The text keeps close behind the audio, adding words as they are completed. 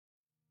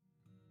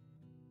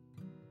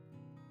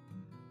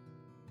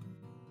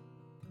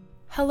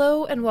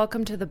Hello and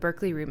welcome to the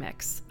Berkeley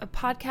Remix, a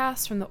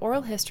podcast from the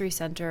Oral History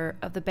Center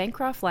of the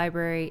Bancroft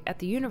Library at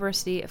the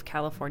University of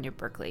California,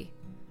 Berkeley.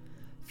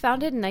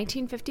 Founded in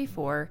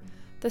 1954,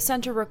 the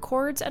center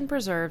records and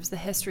preserves the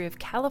history of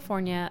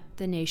California,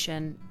 the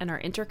nation, and our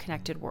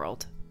interconnected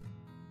world.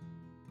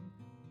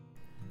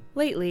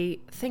 Lately,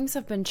 things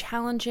have been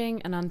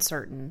challenging and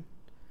uncertain.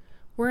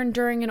 We're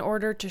enduring an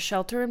order to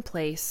shelter in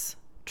place,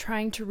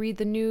 trying to read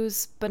the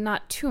news but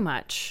not too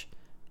much,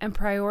 and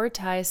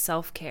prioritize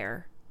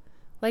self-care.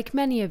 Like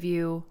many of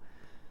you,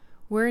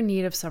 we're in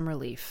need of some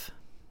relief.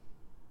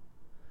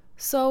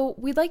 So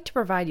we'd like to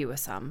provide you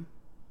with some.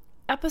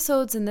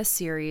 Episodes in this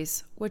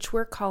series, which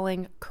we're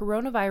calling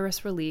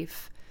Coronavirus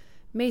Relief,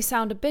 may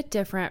sound a bit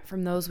different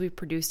from those we've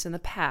produced in the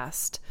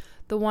past,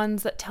 the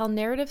ones that tell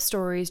narrative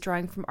stories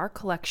drawing from our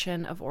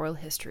collection of oral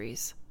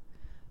histories.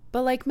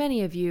 But like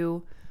many of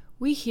you,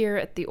 we here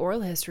at the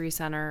Oral History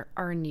Center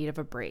are in need of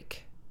a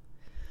break.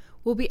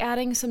 We'll be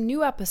adding some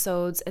new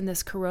episodes in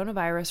this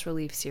Coronavirus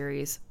Relief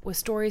series with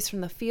stories from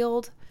the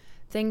field,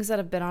 things that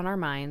have been on our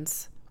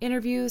minds,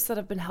 interviews that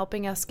have been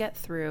helping us get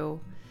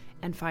through,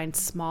 and find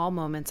small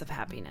moments of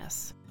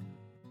happiness.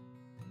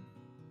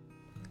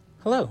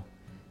 Hello,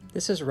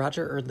 this is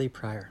Roger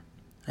Eardley-Pryor.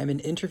 I'm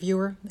an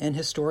interviewer and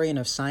historian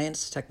of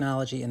science,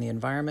 technology, and the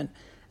environment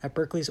at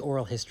Berkeley's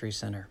Oral History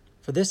Center.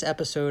 For this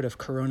episode of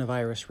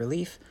Coronavirus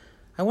Relief,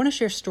 I want to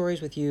share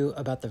stories with you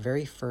about the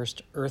very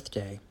first Earth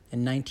Day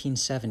in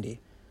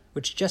 1970,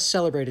 which just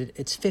celebrated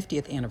its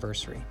 50th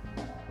anniversary.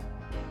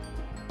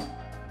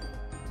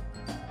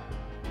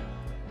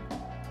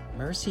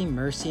 Mercy,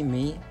 mercy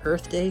me,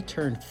 Earth Day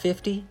turned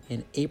 50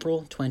 in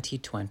April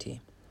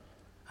 2020.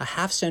 A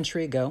half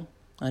century ago,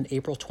 on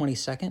April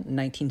 22nd,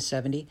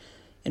 1970,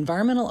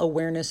 environmental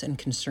awareness and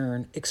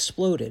concern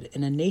exploded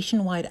in a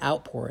nationwide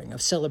outpouring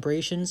of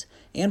celebrations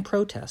and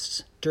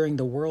protests during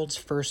the world's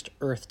first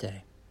Earth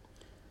Day.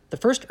 The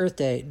first Earth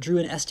Day drew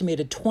an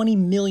estimated 20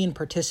 million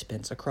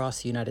participants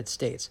across the United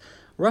States,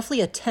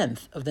 roughly a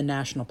tenth of the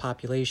national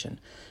population,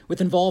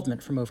 with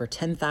involvement from over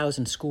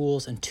 10,000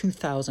 schools and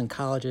 2,000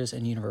 colleges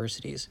and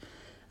universities.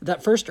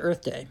 That first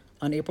Earth Day,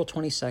 on April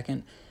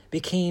 22nd,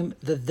 became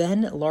the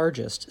then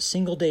largest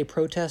single-day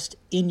protest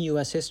in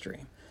U.S.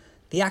 history.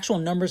 The actual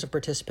numbers of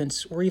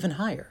participants were even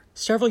higher.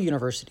 Several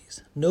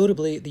universities,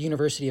 notably the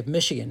University of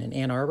Michigan in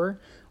Ann Arbor,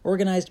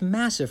 organized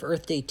massive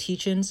Earth Day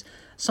teach-ins,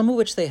 some of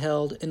which they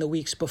held in the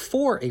weeks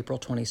before April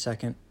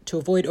 22nd to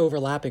avoid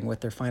overlapping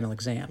with their final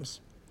exams.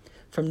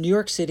 From New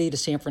York City to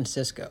San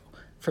Francisco,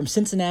 from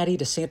Cincinnati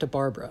to Santa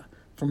Barbara,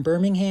 from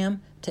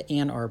Birmingham to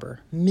Ann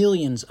Arbor,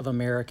 millions of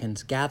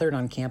Americans gathered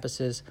on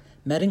campuses,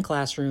 met in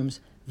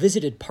classrooms,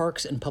 visited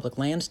parks and public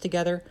lands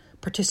together,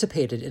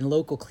 participated in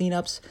local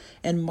cleanups,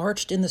 and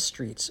marched in the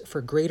streets for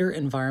greater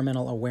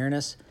environmental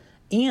awareness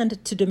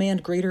and to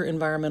demand greater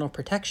environmental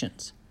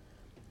protections.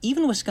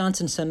 Even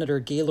Wisconsin Senator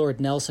Gaylord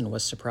Nelson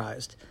was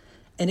surprised,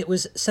 and it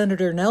was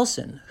Senator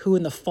Nelson who,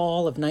 in the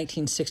fall of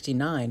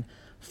 1969,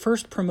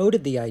 first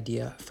promoted the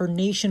idea for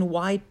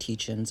nationwide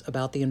teach-ins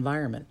about the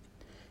environment.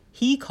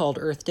 He called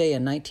Earth Day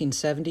in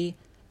 1970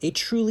 a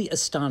truly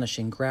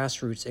astonishing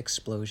grassroots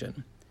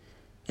explosion.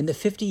 In the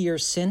 50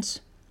 years since,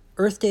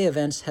 Earth Day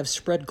events have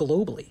spread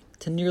globally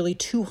to nearly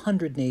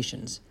 200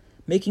 nations,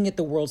 making it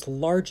the world's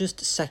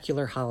largest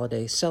secular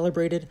holiday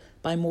celebrated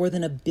by more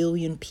than 1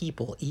 billion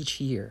people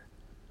each year.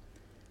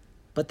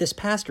 But this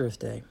past Earth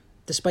Day,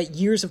 despite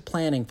years of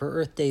planning for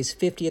Earth Day's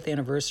 50th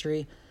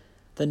anniversary,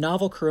 the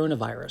novel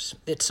coronavirus,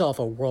 itself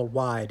a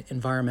worldwide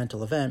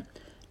environmental event,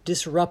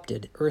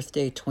 disrupted Earth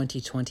Day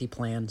 2020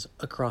 plans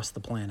across the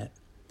planet.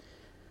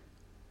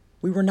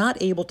 We were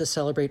not able to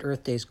celebrate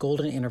Earth Day's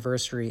golden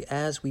anniversary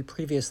as we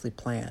previously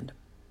planned.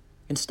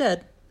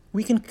 Instead,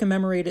 we can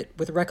commemorate it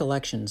with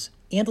recollections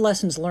and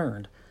lessons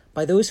learned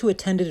by those who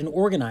attended and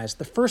organized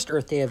the first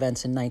Earth Day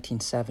events in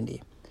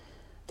 1970.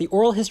 The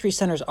Oral History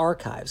Center's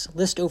archives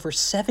list over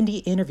 70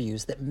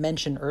 interviews that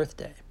mention Earth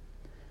Day.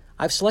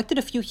 I've selected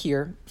a few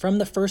here from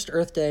the first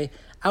Earth Day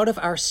out of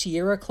our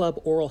Sierra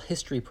Club Oral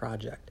History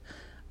Project,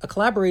 a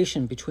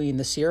collaboration between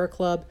the Sierra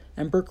Club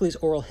and Berkeley's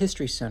Oral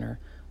History Center,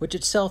 which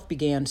itself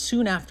began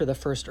soon after the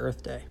first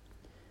Earth Day.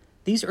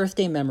 These Earth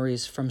Day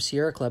memories from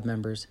Sierra Club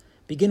members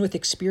begin with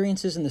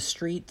experiences in the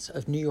streets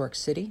of New York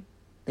City.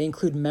 They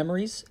include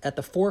memories at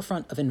the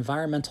forefront of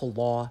environmental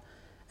law,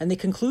 and they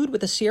conclude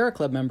with a Sierra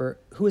Club member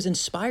who was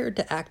inspired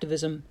to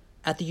activism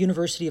at the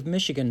University of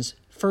Michigan's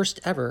first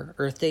ever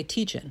Earth Day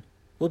teach-in.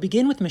 We'll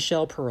begin with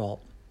Michelle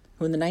Perrault,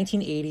 who in the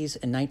 1980s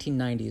and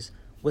 1990s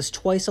was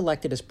twice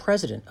elected as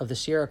president of the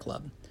Sierra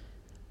Club.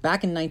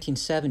 Back in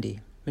 1970,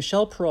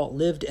 Michelle Perrault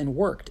lived and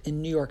worked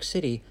in New York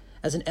City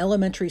as an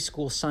elementary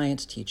school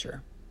science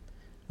teacher.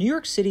 New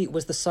York City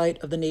was the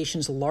site of the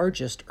nation's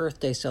largest Earth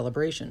Day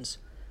celebrations,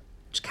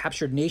 which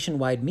captured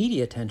nationwide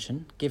media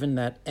attention, given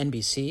that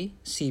NBC,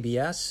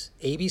 CBS,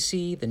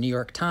 ABC, the New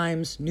York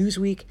Times,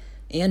 Newsweek,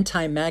 and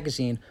Time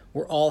magazine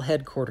were all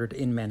headquartered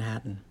in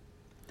Manhattan.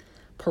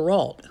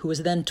 Perrault, who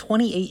was then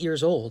 28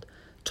 years old,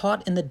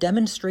 taught in the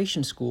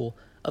demonstration school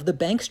of the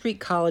Bank Street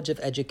College of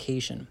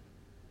Education.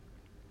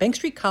 Bank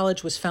Street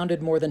College was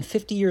founded more than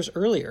 50 years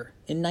earlier,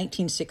 in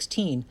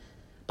 1916,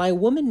 by a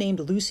woman named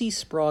Lucy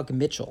Sprague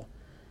Mitchell,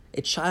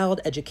 a child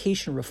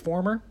education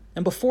reformer,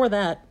 and before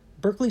that,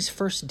 Berkeley's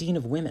first dean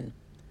of women.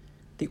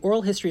 The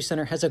Oral History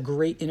Center has a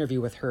great interview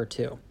with her,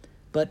 too.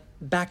 But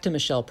back to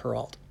Michelle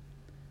Perrault.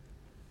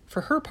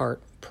 For her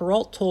part,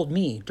 Perrault told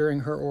me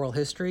during her oral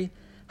history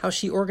how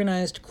she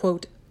organized,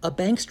 quote, a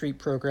Bank Street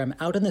program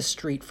out in the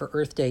street for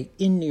Earth Day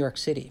in New York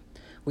City.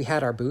 We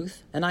had our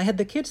booth, and I had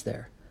the kids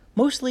there.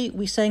 Mostly,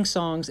 we sang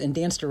songs and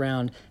danced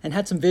around and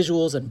had some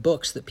visuals and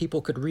books that people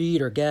could read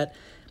or get,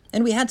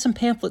 and we had some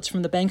pamphlets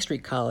from the Bank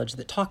Street College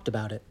that talked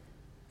about it.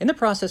 In the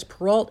process,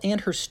 Perrault and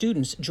her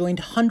students joined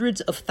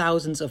hundreds of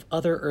thousands of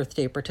other Earth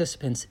Day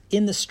participants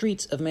in the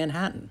streets of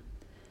Manhattan.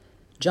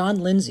 John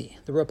Lindsay,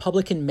 the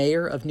Republican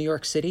mayor of New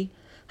York City,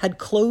 had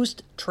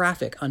closed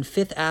traffic on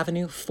Fifth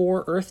Avenue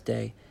for Earth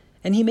Day,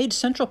 and he made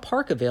Central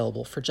Park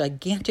available for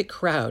gigantic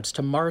crowds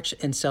to march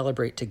and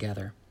celebrate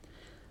together.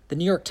 The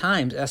New York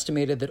Times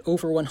estimated that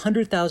over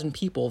 100,000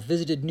 people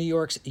visited New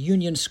York's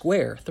Union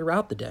Square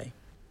throughout the day.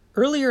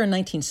 Earlier in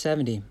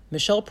 1970,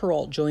 Michelle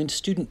Perrault joined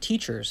student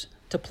teachers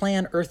to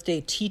plan Earth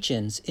Day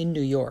teach-ins in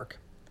New York.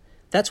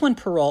 That's when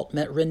Perrault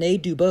met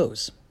René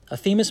Dubose, a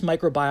famous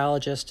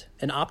microbiologist,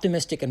 an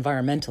optimistic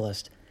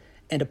environmentalist,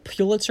 and a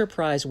Pulitzer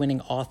Prize-winning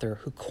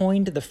author who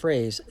coined the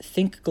phrase,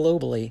 think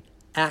globally,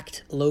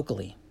 act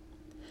locally.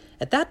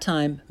 At that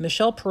time,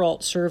 Michelle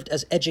Perrault served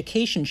as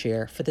education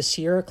chair for the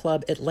Sierra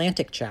Club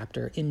Atlantic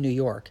chapter in New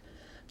York,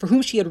 for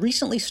whom she had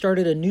recently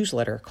started a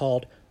newsletter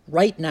called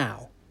Right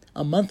Now,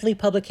 a monthly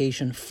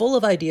publication full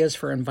of ideas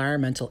for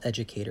environmental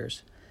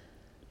educators.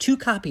 2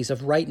 copies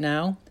of Right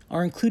Now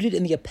are included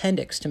in the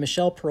appendix to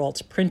Michelle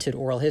Perrault's printed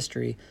oral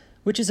history,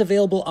 which is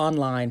available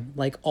online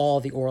like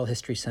all the Oral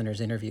History Center's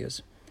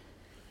interviews.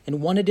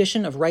 In one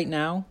edition of Right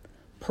Now,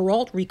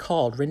 Perrault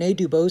recalled René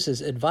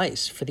Dubose's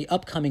advice for the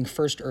upcoming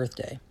First Earth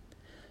Day.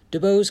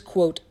 Dubose,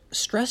 quote,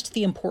 stressed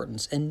the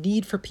importance and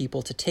need for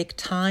people to take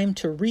time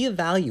to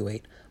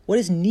reevaluate what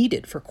is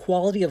needed for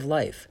quality of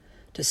life,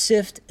 to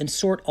sift and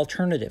sort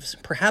alternatives,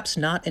 perhaps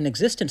not in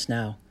existence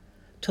now,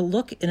 to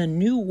look in a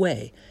new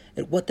way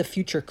at what the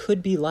future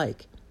could be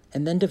like,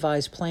 and then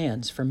devise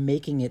plans for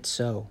making it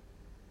so.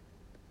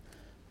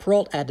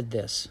 Perrault added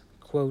this,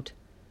 quote,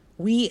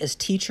 we as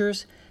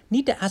teachers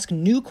need to ask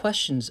new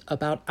questions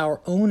about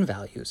our own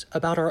values,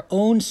 about our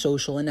own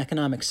social and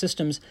economic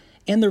systems,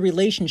 and their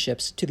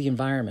relationships to the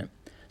environment,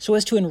 so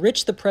as to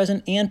enrich the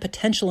present and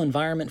potential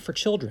environment for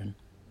children.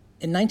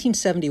 In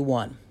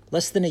 1971,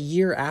 less than a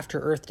year after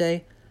Earth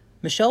Day,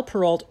 Michelle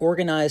Perrault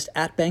organized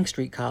at Bank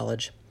Street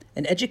College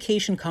an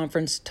education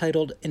conference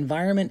titled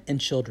Environment and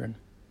Children.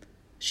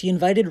 She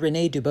invited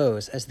René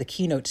Dubose as the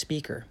keynote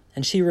speaker,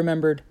 and she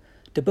remembered,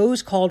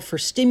 Dubose called for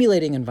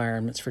stimulating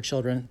environments for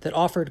children that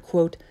offered,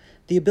 quote,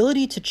 the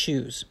ability to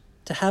choose,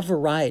 to have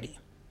variety,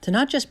 to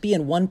not just be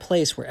in one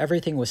place where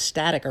everything was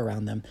static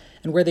around them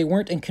and where they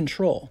weren't in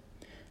control.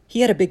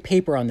 He had a big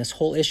paper on this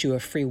whole issue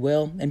of free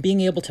will and being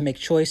able to make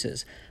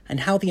choices and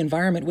how the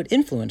environment would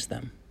influence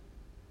them.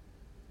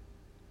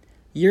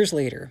 Years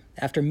later,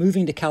 after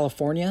moving to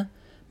California,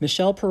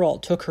 Michelle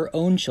Perrault took her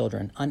own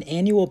children on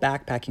annual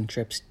backpacking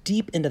trips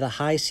deep into the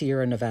high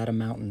Sierra Nevada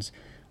mountains,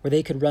 where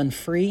they could run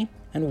free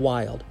and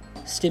wild,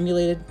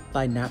 stimulated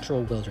by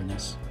natural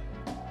wilderness.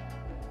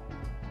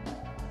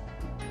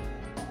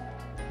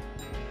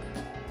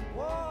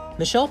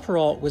 Michelle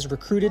Perrault was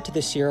recruited to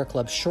the Sierra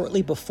Club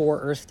shortly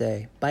before Earth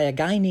Day by a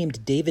guy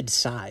named David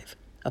Sive,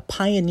 a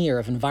pioneer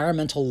of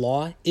environmental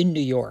law in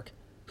New York,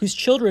 whose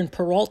children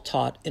Perrault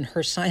taught in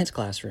her science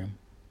classroom.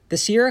 The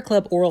Sierra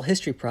Club Oral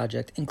History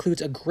Project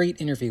includes a great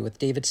interview with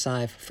David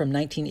Sive from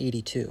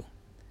 1982.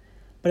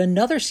 But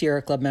another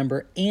Sierra Club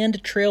member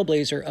and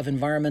trailblazer of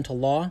environmental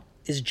law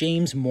is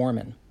James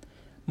Moorman.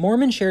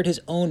 Moorman shared his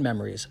own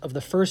memories of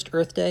the first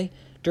Earth Day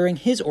during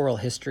his oral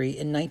history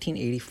in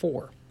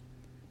 1984.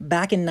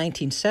 Back in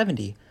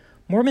 1970,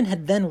 Moorman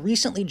had then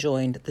recently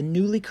joined the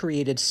newly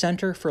created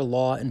Center for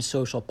Law and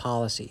Social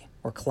Policy,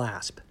 or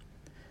CLASP.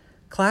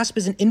 CLASP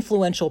is an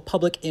influential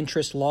public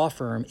interest law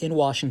firm in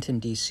Washington,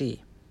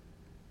 D.C.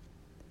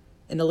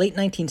 In the late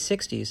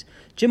 1960s,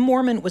 Jim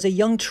Moorman was a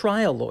young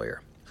trial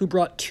lawyer who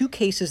brought 2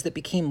 cases that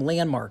became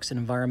landmarks in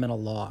environmental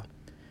law.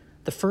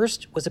 The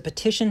first was a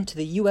petition to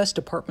the U.S.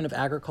 Department of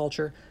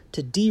Agriculture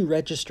to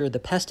deregister the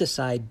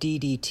pesticide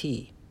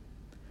DDT.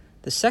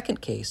 The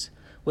second case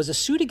was a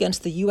suit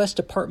against the U.S.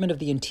 Department of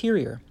the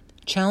Interior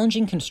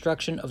challenging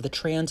construction of the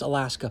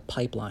Trans-Alaska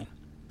Pipeline.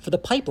 For the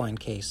pipeline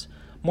case,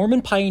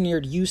 Moorman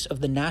pioneered use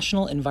of the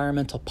National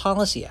Environmental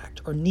Policy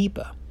Act, or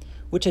NEPA,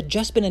 which had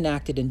just been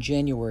enacted in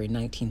January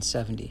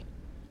 1970.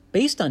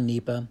 Based on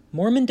NEPA,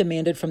 Moorman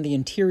demanded from the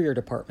Interior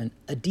Department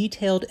a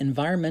detailed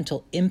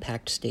environmental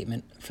impact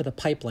statement for the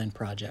pipeline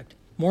project.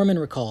 Moorman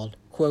recalled,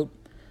 quote,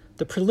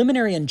 the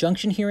preliminary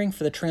injunction hearing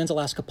for the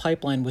Trans-Alaska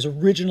Pipeline was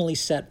originally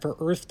set for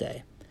Earth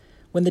Day.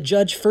 When the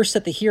judge first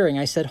set the hearing,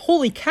 I said,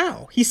 holy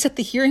cow, he set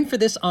the hearing for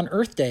this on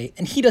Earth Day,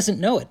 and he doesn't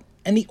know it,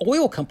 and the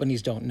oil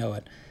companies don't know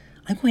it.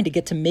 I'm going to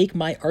get to make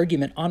my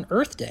argument on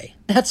Earth Day.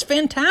 That's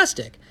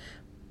fantastic.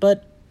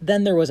 But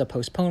Then there was a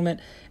postponement,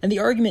 and the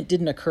argument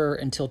didn't occur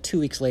until 2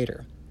 weeks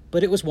later,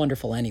 but it was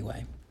wonderful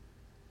anyway.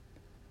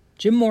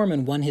 Jim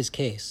Mormon won his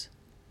case,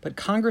 but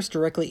Congress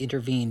directly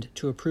intervened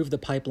to approve the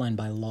pipeline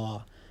by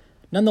law.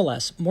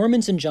 Nonetheless,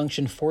 Mormon's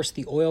injunction forced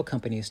the oil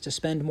companies to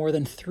spend more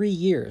than 3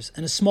 years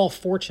and a small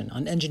fortune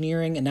on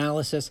engineering,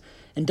 analysis,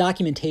 and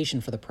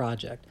documentation for the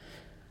project.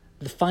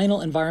 The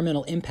final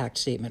environmental impact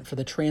statement for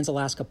the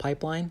Trans-Alaska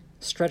Pipeline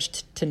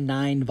stretched to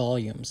 9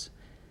 volumes.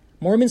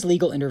 Mormon's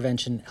legal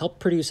intervention helped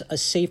produce a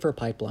safer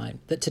pipeline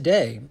that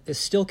today is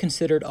still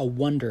considered a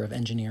wonder of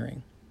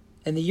engineering.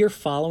 In the year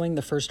following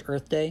the first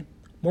Earth Day,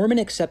 Mormon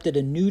accepted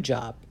a new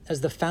job as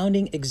the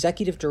founding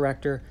executive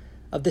director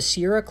of the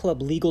Sierra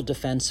Club Legal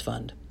Defense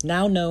Fund,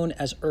 now known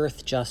as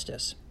Earth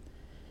Justice.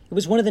 It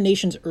was one of the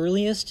nation's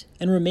earliest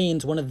and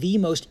remains one of the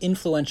most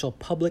influential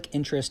public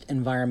interest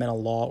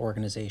environmental law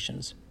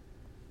organizations.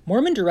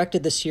 Mormon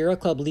directed the Sierra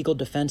Club Legal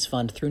Defense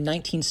Fund through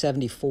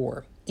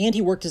 1974, and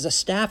he worked as a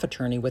staff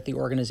attorney with the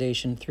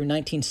organization through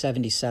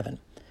 1977.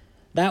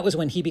 That was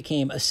when he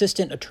became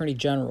Assistant Attorney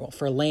General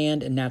for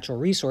Land and Natural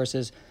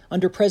Resources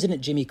under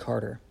President Jimmy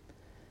Carter.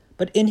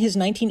 But in his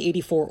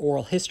 1984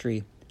 oral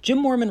history, Jim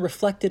Mormon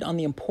reflected on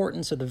the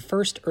importance of the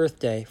first Earth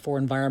Day for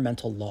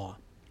environmental law.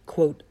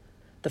 Quote,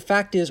 "The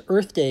fact is,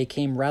 Earth Day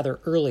came rather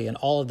early in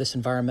all of this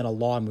environmental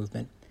law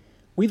movement.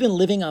 We've been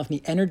living off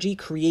the energy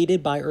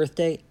created by Earth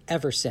Day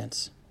ever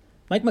since."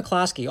 Mike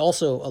McCloskey,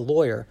 also a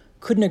lawyer,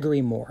 couldn't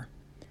agree more.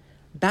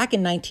 Back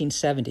in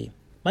 1970,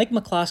 Mike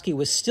McCloskey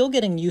was still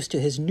getting used to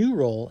his new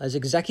role as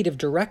executive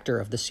director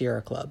of the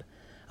Sierra Club,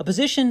 a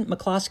position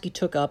McCloskey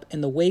took up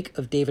in the wake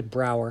of David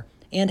Brower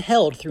and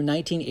held through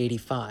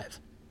 1985.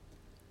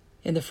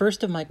 In the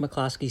first of Mike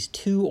McCloskey's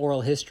 2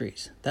 oral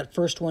histories, that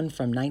first one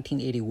from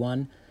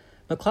 1981,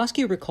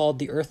 McCloskey recalled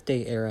the Earth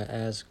Day era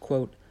as,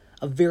 quote,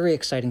 "a very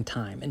exciting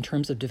time in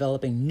terms of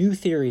developing new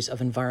theories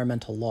of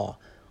environmental law.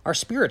 Our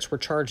spirits were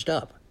charged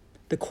up.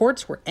 The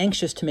courts were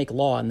anxious to make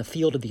law in the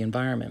field of the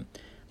environment.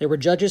 There were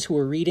judges who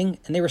were reading,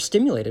 and they were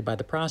stimulated by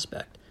the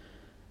prospect.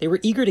 They were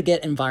eager to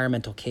get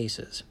environmental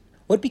cases.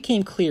 What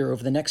became clear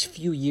over the next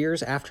few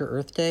years after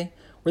Earth Day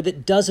were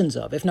that dozens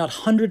of, if not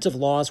hundreds of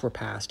laws were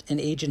passed and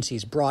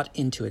agencies brought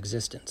into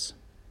existence."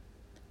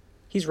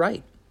 He's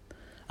right.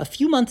 A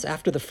few months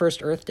after the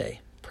first Earth Day,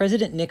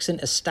 President Nixon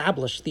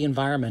established the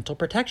Environmental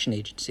Protection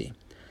Agency.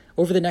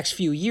 Over the next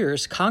few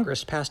years,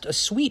 Congress passed a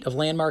suite of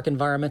landmark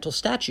environmental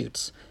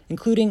statutes,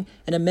 including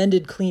an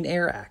amended Clean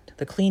Air Act,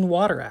 the Clean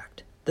Water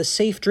Act, the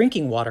Safe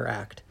Drinking Water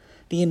Act,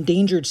 the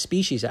Endangered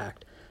Species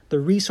Act, the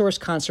Resource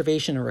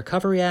Conservation and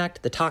Recovery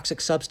Act, the Toxic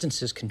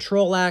Substances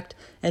Control Act,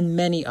 and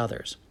many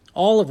others,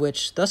 all of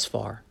which, thus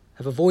far,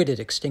 have avoided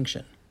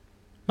extinction.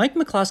 Mike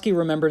McCloskey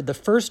remembered the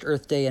first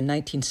Earth Day in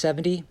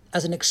 1970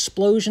 as an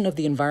explosion of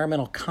the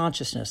environmental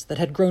consciousness that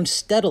had grown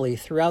steadily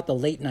throughout the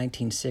late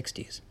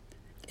 1960s.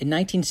 In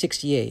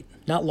 1968,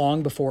 not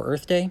long before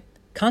Earth Day,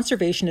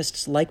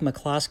 conservationists like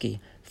McCloskey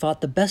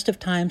thought the best of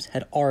times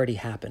had already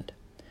happened.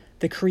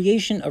 The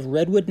creation of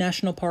Redwood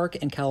National Park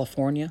in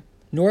California,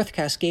 North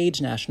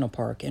Cascades National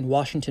Park in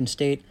Washington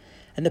State,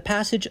 and the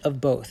passage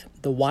of both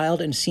the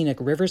Wild and Scenic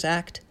Rivers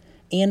Act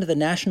and the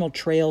National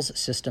Trails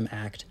System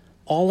Act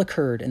all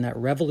occurred in that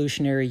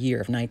revolutionary year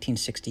of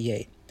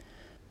 1968.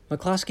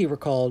 McCloskey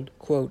recalled,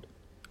 quote,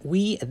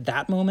 "We, at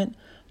that moment,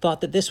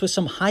 thought that this was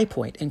some high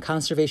point in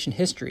conservation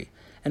history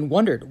and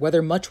wondered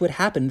whether much would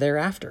happen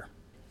thereafter."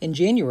 In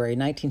January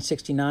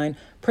 1969,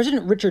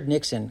 President Richard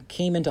Nixon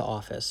came into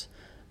office.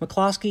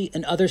 McCloskey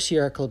and other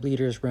Sierra Club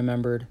leaders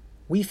remembered,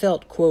 "We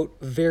felt, quote,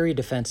 very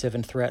defensive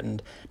and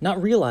threatened,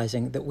 not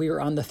realizing that we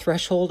were on the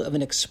threshold of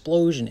an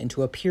explosion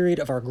into a period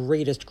of our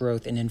greatest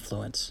growth and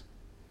influence."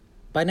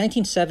 By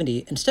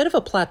 1970, instead of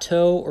a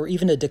plateau or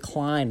even a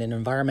decline in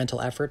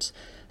environmental efforts,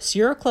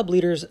 Sierra Club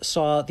leaders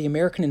saw the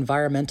American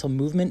environmental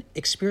movement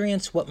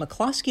experience what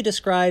McCloskey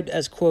described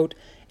as, quote,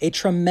 "a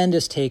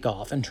tremendous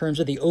takeoff in terms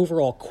of the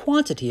overall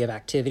quantity of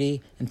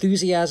activity,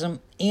 enthusiasm,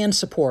 and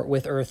support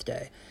with Earth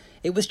Day.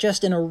 It was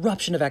just an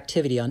eruption of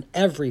activity on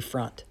every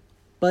front."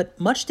 But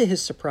much to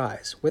his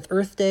surprise, with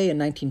Earth Day in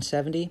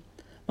 1970,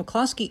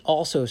 McCloskey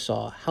also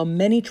saw how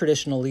many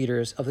traditional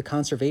leaders of the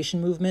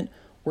conservation movement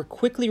were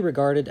quickly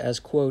regarded as,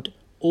 quote,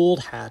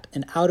 "old hat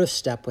and out of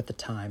step with the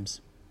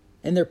times."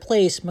 In their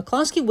place,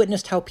 McCloskey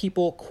witnessed how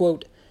people,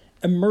 quote,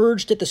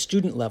 "emerged at the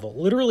student level,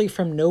 literally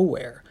from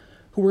nowhere,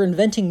 who were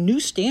inventing new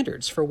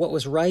standards for what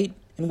was right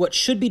and what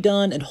should be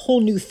done and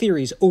whole new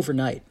theories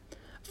overnight.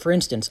 For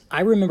instance, I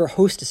remember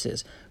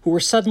hostesses who were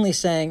suddenly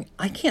saying,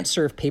 'I can't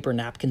serve paper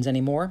napkins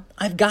anymore.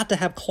 I've got to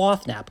have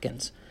cloth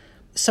napkins.'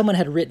 Someone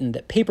had written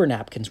that paper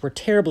napkins were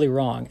terribly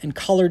wrong and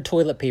colored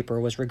toilet paper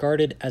was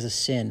regarded as a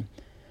sin.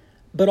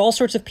 But all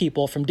sorts of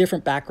people from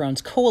different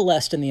backgrounds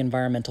coalesced in the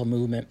environmental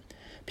movement.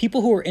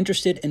 People who were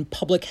interested in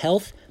public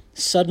health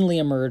suddenly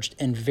emerged,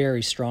 and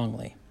very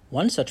strongly.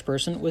 One such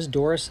person was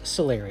Doris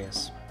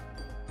Salarius.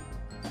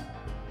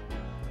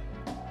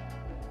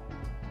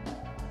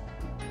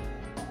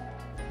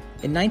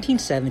 In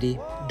 1970,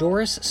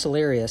 Doris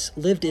Salarius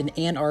lived in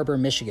Ann Arbor,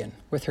 Michigan,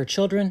 with her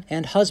children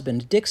and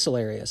husband, Dick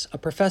Salarius, a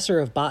professor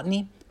of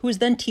botany who was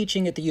then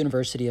teaching at the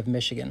University of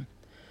Michigan.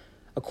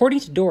 According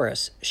to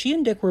Doris, she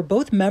and Dick were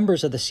both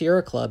members of the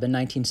Sierra Club in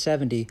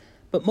 1970,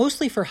 but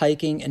mostly for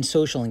hiking and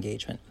social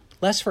engagement,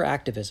 less for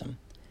activism.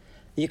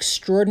 The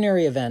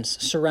extraordinary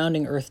events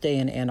surrounding Earth Day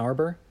in Ann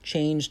Arbor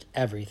changed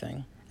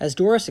everything. As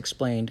Doris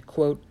explained,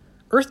 quote,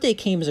 "Earth Day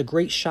came as a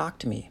great shock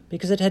to me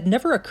because it had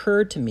never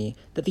occurred to me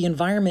that the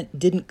environment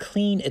didn't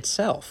clean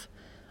itself.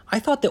 I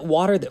thought that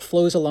water that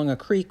flows along a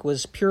creek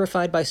was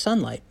purified by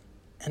sunlight,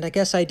 and I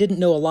guess I didn't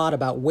know a lot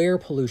about where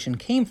pollution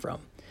came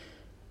from.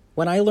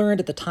 When I learned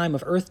at the time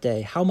of Earth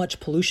Day how much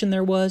pollution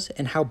there was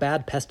and how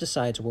bad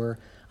pesticides were,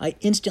 I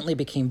instantly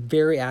became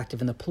very active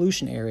in the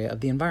pollution area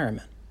of the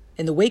environment."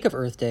 In the wake of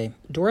Earth Day,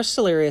 Doris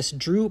Salarius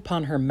drew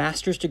upon her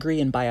master's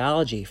degree in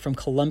biology from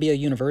Columbia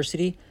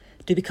University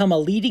to become a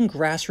leading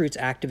grassroots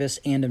activist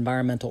and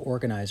environmental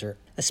organizer,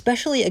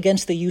 especially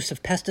against the use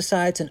of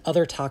pesticides and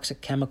other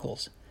toxic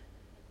chemicals.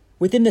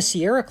 Within the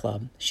Sierra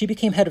Club, she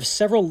became head of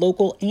several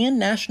local and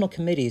national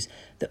committees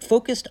that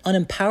focused on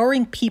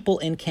empowering people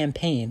in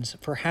campaigns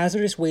for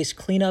hazardous waste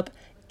cleanup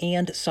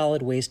and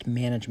solid waste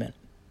management.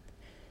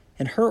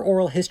 In her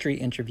oral history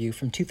interview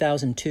from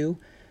 2002,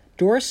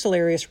 Doris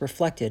Salarius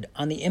reflected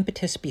on the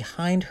impetus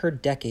behind her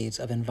decades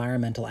of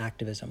environmental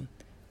activism.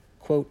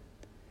 Quote,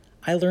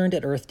 "I learned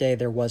at Earth Day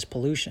there was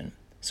pollution.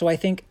 So I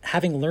think,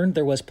 having learned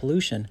there was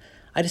pollution,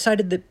 I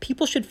decided that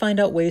people should find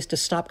out ways to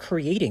stop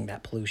creating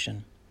that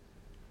pollution."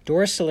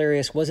 Doris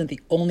Salarius wasn't the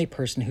only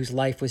person whose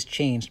life was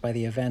changed by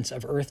the events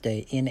of Earth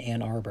Day in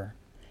Ann Arbor.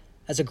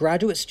 As a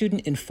graduate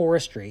student in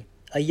forestry,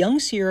 a young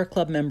Sierra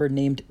Club member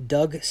named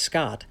Doug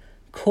Scott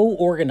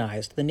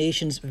co-organized the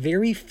nation's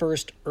very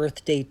first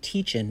Earth Day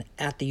teach-in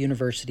at the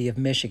University of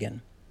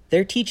Michigan.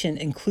 Their teach-in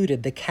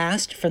included the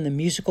cast from the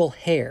musical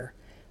Hair,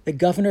 the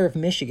governor of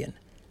Michigan,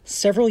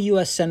 several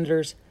U.S.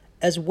 senators,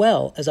 as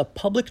well as a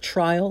public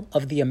trial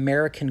of the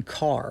American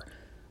car,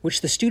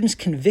 which the students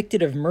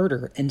convicted of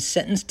murder and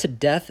sentenced to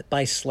death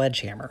by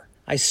sledgehammer.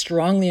 I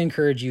strongly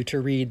encourage you to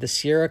read the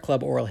Sierra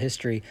Club oral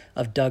history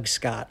of Doug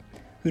Scott,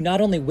 who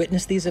not only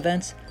witnessed these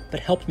events,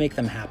 but helped make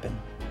them happen.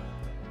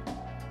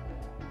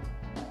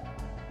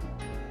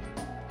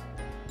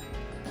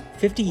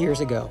 50 years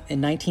ago, in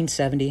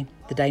 1970,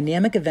 the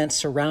dynamic events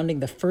surrounding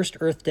the first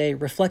Earth Day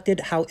reflected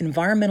how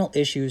environmental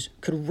issues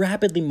could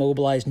rapidly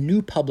mobilize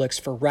new publics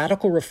for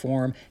radical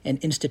reform and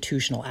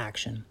institutional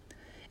action.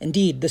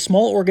 Indeed, the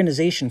small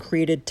organization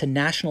created to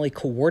nationally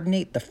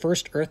coordinate the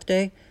first Earth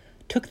Day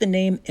took the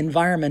name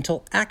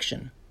Environmental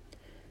Action.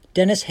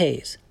 Dennis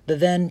Hayes, the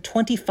then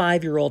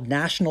 25-year-old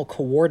national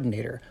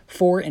coordinator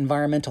for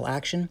Environmental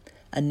Action,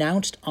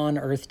 announced on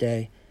Earth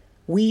Day,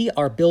 "We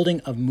are building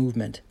a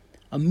movement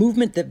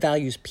that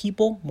values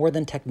people more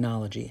than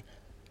technology,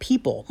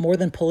 people more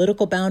than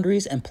political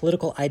boundaries and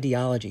political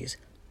ideologies,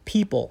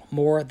 people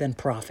more than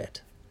profit."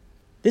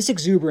 This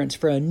exuberance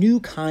for a new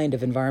kind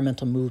of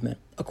environmental movement,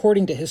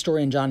 according to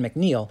historian John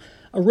McNeil,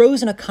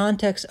 arose in a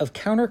context of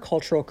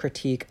countercultural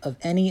critique of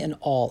any and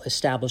all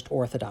established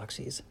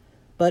orthodoxies.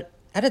 But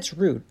at its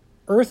root,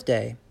 Earth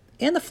Day,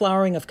 and the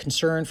flowering of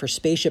concern for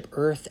Spaceship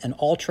Earth and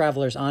all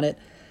travelers on it,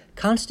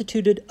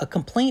 constituted a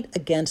complaint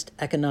against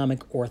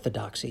economic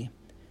orthodoxy.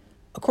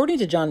 According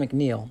to John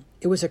McNeil,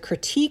 it was a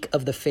critique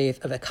of the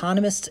faith of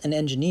economists and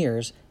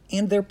engineers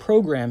and their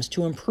programs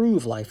to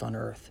improve life on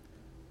Earth.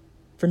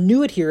 For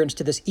new adherents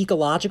to this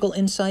ecological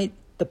insight,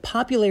 the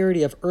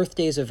popularity of Earth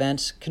Day's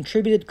events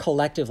contributed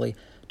collectively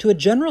to a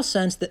general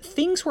sense that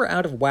things were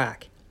out of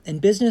whack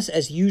and business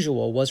as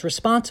usual was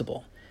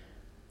responsible.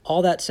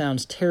 All that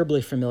sounds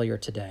terribly familiar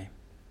today.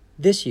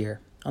 This year,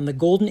 on the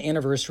golden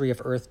anniversary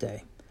of Earth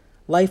Day,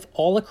 life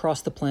all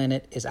across the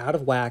planet is out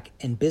of whack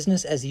and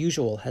business as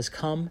usual has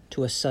come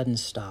to a sudden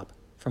stop.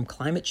 From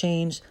climate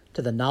change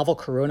to the novel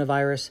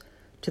coronavirus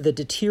to the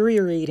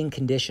deteriorating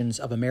conditions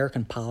of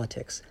American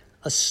politics,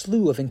 a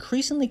slew of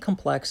increasingly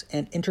complex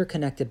and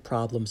interconnected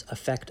problems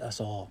affect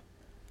us all.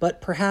 But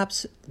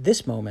perhaps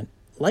this moment,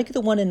 like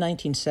the one in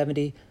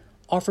 1970,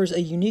 offers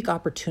a unique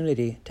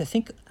opportunity to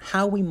think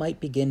how we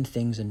might begin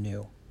things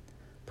anew.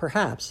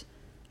 Perhaps,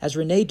 as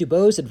René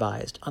Dubos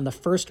advised on the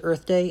first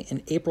Earth Day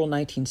in April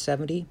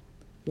 1970,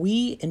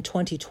 we in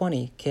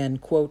 2020 can,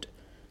 quote,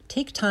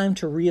 take time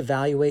to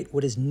reevaluate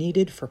what is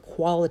needed for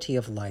quality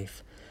of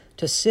life,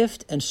 to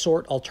sift and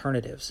sort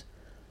alternatives,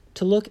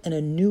 to look in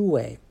a new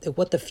way at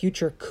what the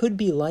future could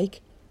be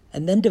like,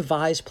 and then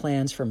devise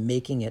plans for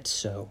making it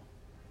so.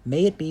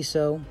 May it be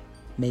so.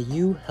 May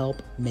you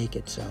help make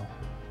it so.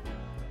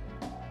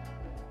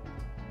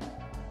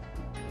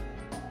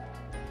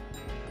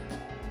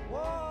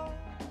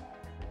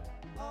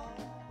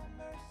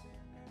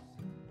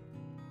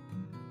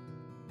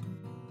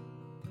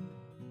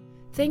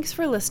 Thanks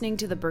for listening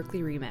to the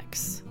Berkeley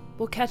Remix.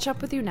 We'll catch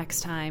up with you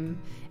next time,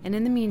 and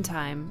in the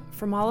meantime,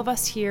 from all of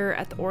us here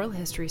at the Oral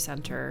History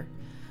Center,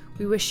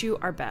 we wish you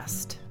our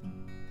best.